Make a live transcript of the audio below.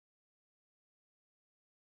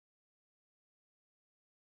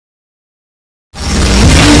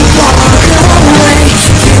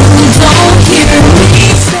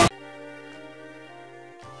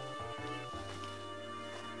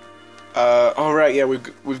right, yeah,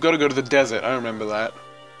 we've got to go to the desert. I remember that.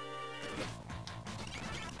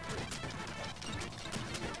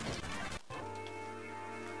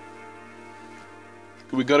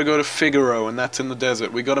 We gotta go to Figaro, and that's in the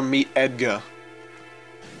desert. We gotta meet Edgar.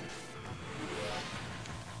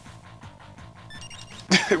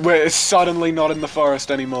 Where it's suddenly not in the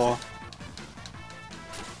forest anymore.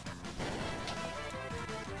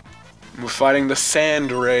 We're fighting the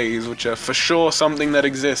Sand Rays, which are for sure something that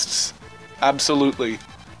exists. Absolutely.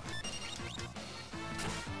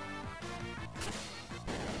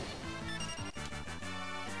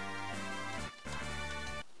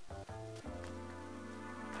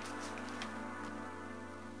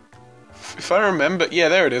 If I remember, yeah,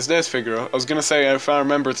 there it is. There's Figaro. I was gonna say, if I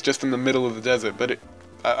remember, it's just in the middle of the desert, but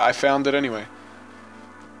I found it anyway.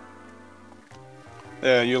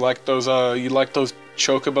 Yeah, you like those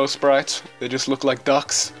chocobo sprites? They just look like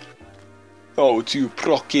ducks. Oh, it's you,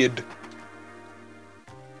 pro kid.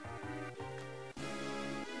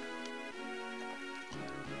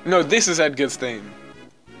 No, this is Edgar's theme.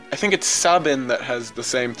 I think it's Sabin that has the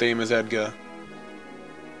same theme as Edgar.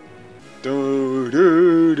 Oh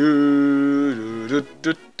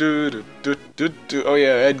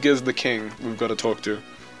yeah, Edgar's the king we've got to talk to.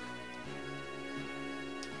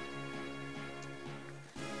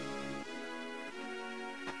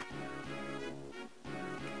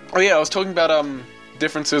 Oh yeah, I was talking about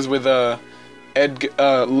differences with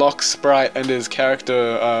Locke's sprite and his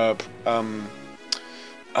character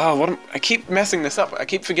I keep messing this up. I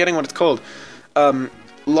keep forgetting what it's called.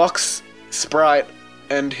 Locke's sprite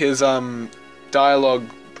and his dialogue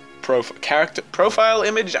profile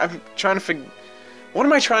image. I'm trying to what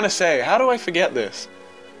am I trying to say? How do I forget this?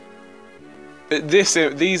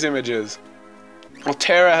 These images. Well,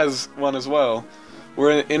 Terra has one as well.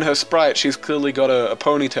 Where in her sprite she's clearly got a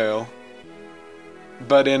ponytail,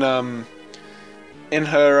 but in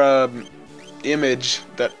her image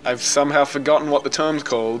that I've somehow forgotten what the term's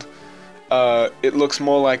called, it looks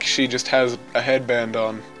more like she just has a headband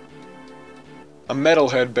on. A metal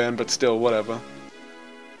headband, but still, whatever.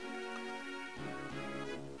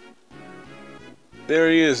 There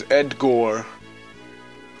he is, Edgar.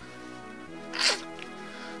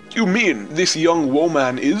 You mean this young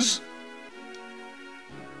woman is?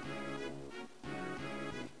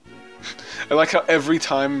 I like how every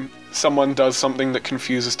time someone does something that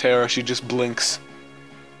confuses Terra, she just blinks.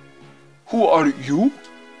 Who are you?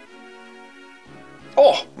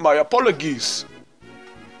 Oh, my apologies.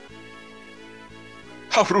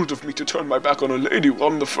 How rude of me to turn my back on a lady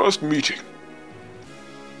on the first meeting.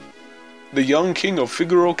 The young king of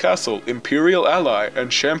Figaro Castle, imperial ally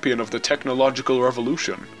and champion of the technological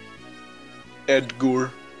revolution.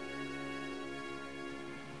 Edgar.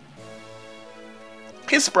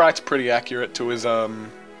 His sprite's pretty accurate to his,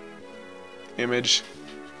 image.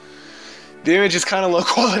 The image is kind of low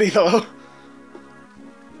quality, though.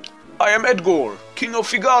 I am Edgar, king of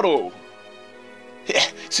Figaro.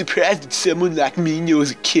 Surprised that someone like me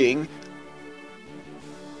knows a king.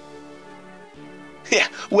 Yeah,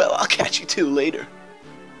 well, I'll catch you two later.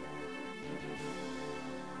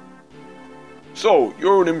 So,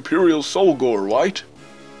 you're an Imperial Solgor, right?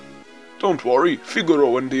 Don't worry,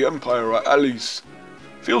 Figaro and the Empire are allies.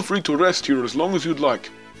 Feel free to rest here as long as you'd like.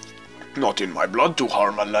 Not in my blood to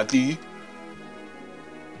harm a laddie.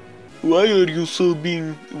 Why are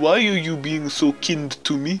you being so kind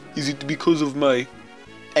to me? Is it because of my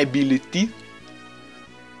ability?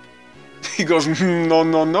 He goes,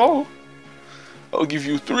 no. I'll give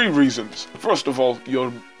you 3 reasons. First of all,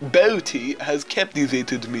 your bounty has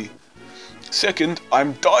captivated me. Second,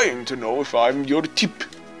 I'm dying to know if I'm your tip.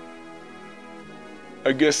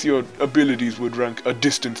 I guess your abilities would rank a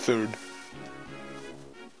distant third.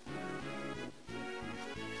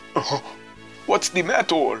 What's the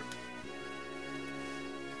matter?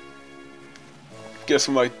 Guess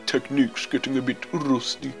my technique's getting a bit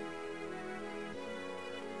rusty.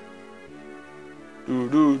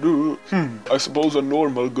 I suppose a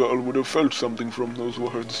normal girl would have felt something from those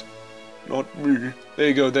words. Not me. There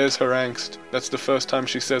you go, there's her angst. That's the first time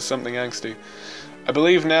she says something angsty. I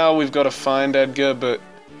believe now we've got to find Edgar, but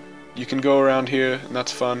you can go around here, and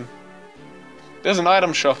that's fun. There's an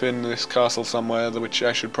item shop in this castle somewhere, which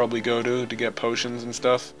I should probably go to get potions and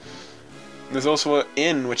stuff. And there's also an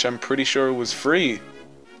inn, which I'm pretty sure was free.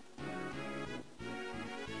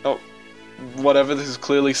 Oh, whatever, this is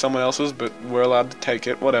clearly someone else's, but we're allowed to take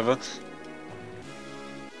it, whatever.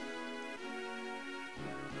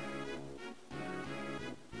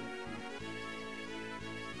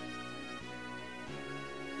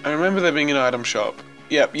 I remember there being an item shop.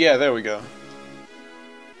 Yep, yeah, there we go.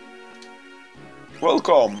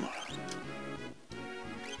 Welcome.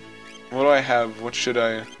 What do I have? What should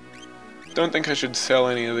I... Don't think I should sell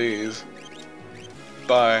any of these.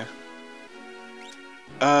 Buy.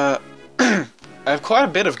 I have quite a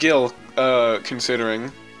bit of gil,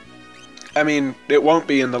 considering. I mean, it won't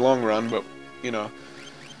be in the long run, but, you know.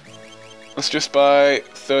 Let's just buy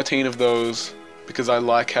 13 of those, because I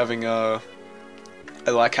like having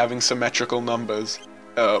symmetrical numbers,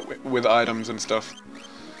 with items and stuff.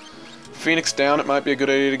 Phoenix down, it might be a good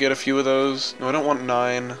idea to get a few of those. No, I don't want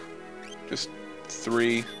 9. Just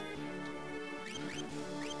 3.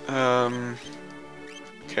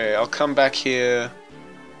 Okay, I'll come back here.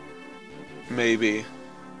 Maybe.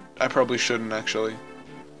 I probably shouldn't, actually.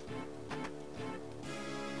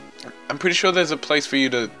 I'm pretty sure there's a place for you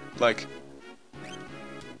to, like,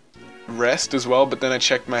 rest as well, but then I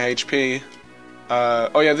checked my HP.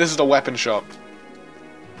 Oh yeah, this is the weapon shop.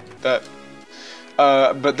 But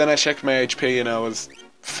then I checked my HP and I was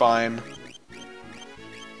fine.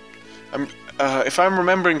 If I'm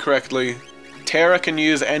remembering correctly, Terra can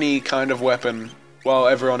use any kind of weapon, while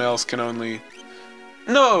everyone else can only...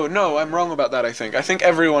 No, I'm wrong about that, I think. I think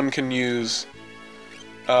everyone can use...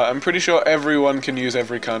 I'm pretty sure everyone can use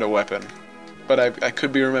every kind of weapon. But I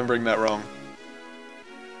could be remembering that wrong.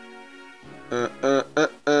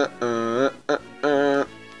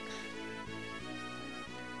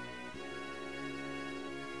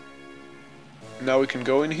 Now we can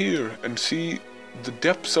go in here and see the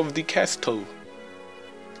depths of the castle.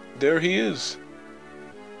 There he is.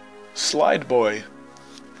 Slide Boy.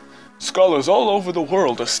 Scholars all over the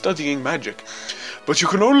world are studying magic, but you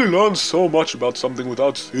can only learn so much about something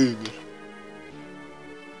without seeing it.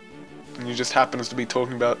 And he just happens to be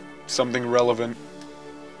talking about something relevant.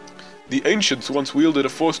 The ancients once wielded a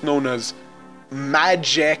force known as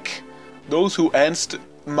magic. Those who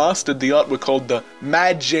mastered the art were called the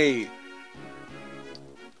Magi,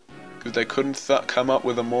 because they couldn't come up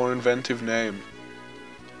with a more inventive name.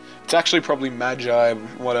 It's actually probably Magi,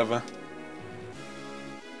 whatever.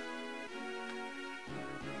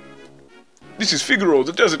 This is Figaro,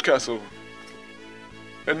 the desert castle.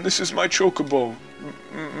 And this is my chocobo,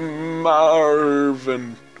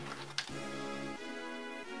 Marvin.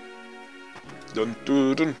 Dun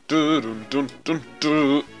dun dun dun dun dun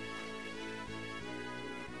dun.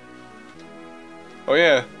 Oh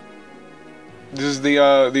yeah. This is the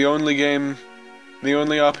only game, the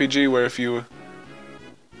only RPG where if you...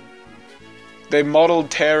 They modeled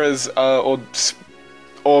Terra's,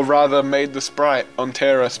 or rather made the sprite on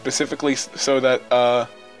Terra specifically so that,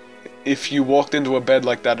 if you walked into a bed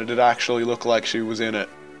like that, it'd actually look like she was in it.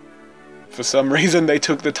 For some reason they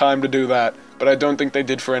took the time to do that, but I don't think they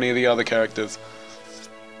did for any of the other characters.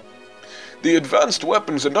 The advanced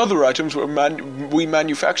weapons and other items we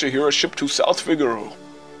manufacture here are shipped to South Figaro.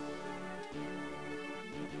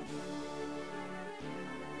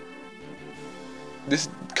 This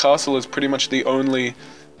castle is pretty much the only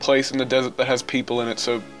place in the desert that has people in it,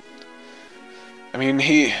 so... I mean,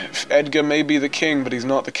 Edgar may be the king, but he's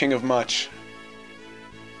not the king of much.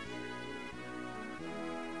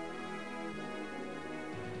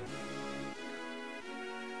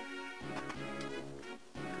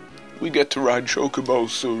 We get to ride Chocobo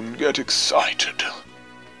soon. Get excited.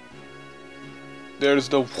 There's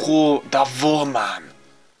the woman.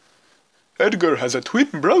 Edgar has a twin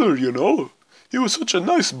brother, you know. He was such a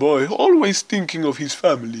nice boy, always thinking of his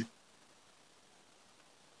family.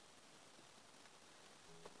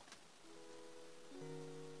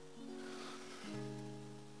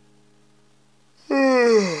 He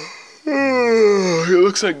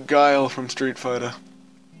looks like Guile from Street Fighter.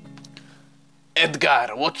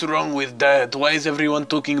 Edgar, what's wrong with Dad? Why is everyone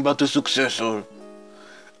talking about the successor?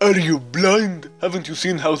 Are you blind? Haven't you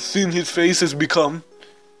seen how thin his face has become?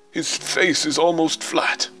 His face is almost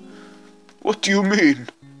flat. What do you mean?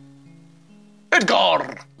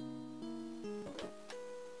 Edgar!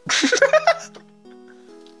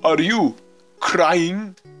 Are you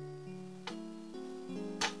crying?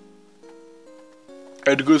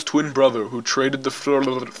 Edgar's twin brother, who traded the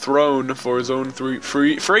throne for his own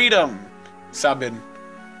freedom. Sabin.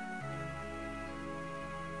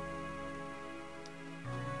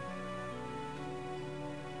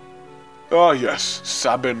 Ah yes,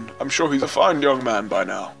 Sabin. I'm sure he's a fine young man by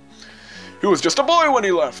now. He was just a boy when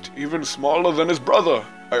he left, even smaller than his brother.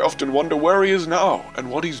 I often wonder where he is now, and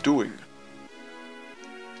what he's doing.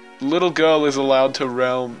 The little girl is allowed to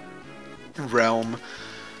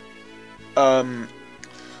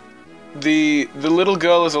The little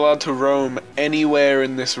girl is allowed to roam anywhere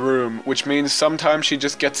in this room, which means sometimes she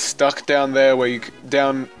just gets stuck down there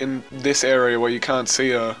down in this area where you can't see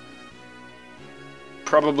her.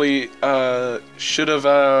 Probably, should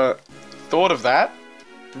have, thought of that.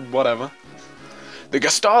 whatever. The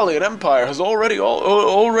Gastalian Empire has already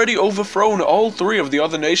overthrown all 3 of the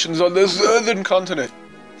other nations on the southern continent.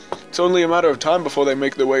 It's only a matter of time before they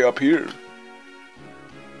make their way up here.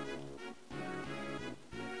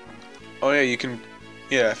 Oh yeah, you can...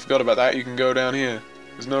 Yeah, I forgot about that. You can go down here.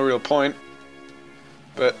 There's no real point.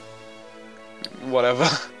 But... whatever.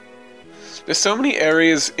 There's so many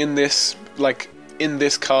areas in this, like, in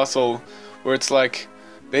this castle where it's like...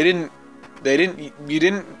 They didn't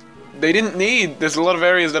need... There's a lot of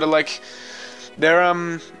areas that are like... They're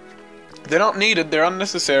not needed, they're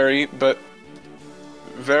unnecessary, but...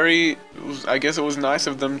 I guess it was nice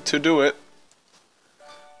of them to do it.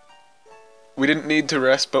 We didn't need to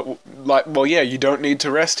rest, but, like, well, yeah, you don't need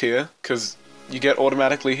to rest here, because you get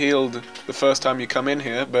automatically healed the first time you come in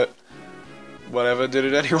here, but whatever, did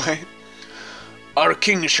it anyway. Our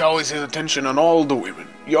king showers his attention on all the women.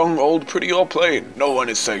 Young, old, pretty, or plain, no one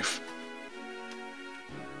is safe.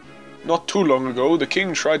 Not too long ago, the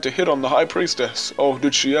king tried to hit on the high priestess. Oh,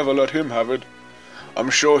 did she ever let him have it? I'm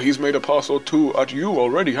sure he's made a pass or 2 at you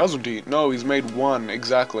already, hasn't he? No, he's made 1,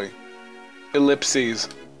 exactly. Ellipses.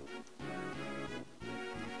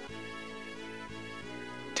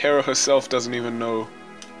 Terra herself doesn't even know.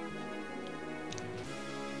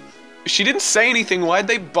 She didn't say anything, why'd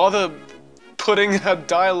they bother putting a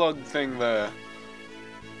dialogue thing there?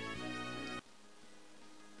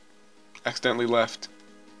 Accidentally left.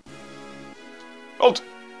 Halt!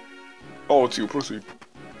 Oh, it's you, proceed.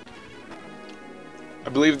 I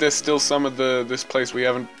believe there's still some of this place we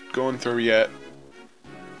haven't gone through yet.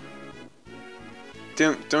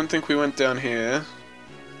 Don't think we went down here.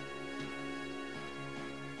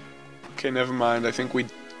 Okay, never mind. I think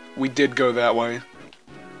we did go that way.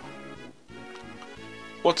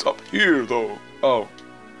 What's up here, though? Oh.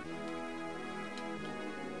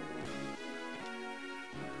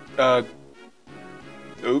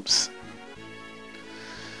 Oops.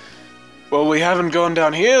 Well, we haven't gone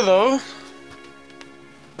down here, though.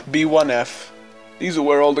 B1F. These are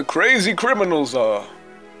where all the crazy criminals are.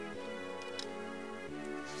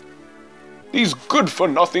 These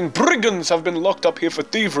good-for-nothing brigands have been locked up here for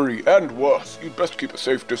thievery and worse. You'd best keep a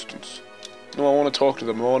safe distance. No, I want to talk to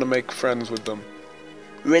them. I want to make friends with them.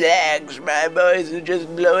 Relax, my boys are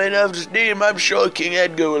just blowing off steam. I'm sure King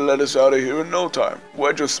Edgar will let us out of here in no time.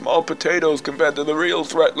 We're just small potatoes compared to the real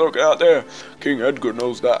threat lurking out there. King Edgar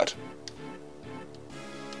knows that.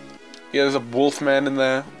 Yeah, there's a wolfman in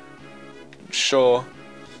there. Sure.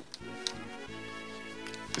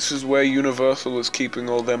 This is where Universal is keeping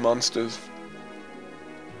all their monsters.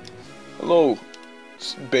 Hello,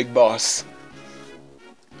 big boss.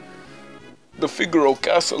 The Figaro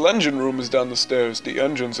Castle engine room is down the stairs. The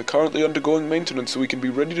engines are currently undergoing maintenance so we can be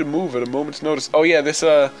ready to move at a moment's notice. Oh yeah, this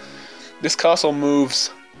castle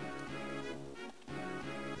moves.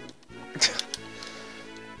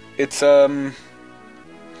 It's kind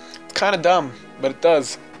of dumb, but it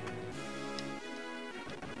does.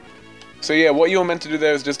 So yeah, what you were meant to do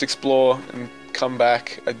there is just explore and come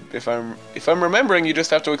back. If I'm remembering, you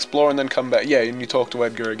just have to explore and then come back. Yeah, and you talk to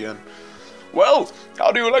Edgar again. Well,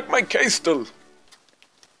 how do you like my case still?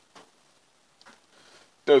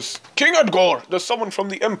 There's King Edgar! There's someone from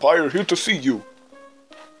the Empire here to see you.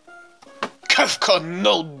 Kafka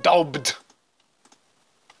no doubt.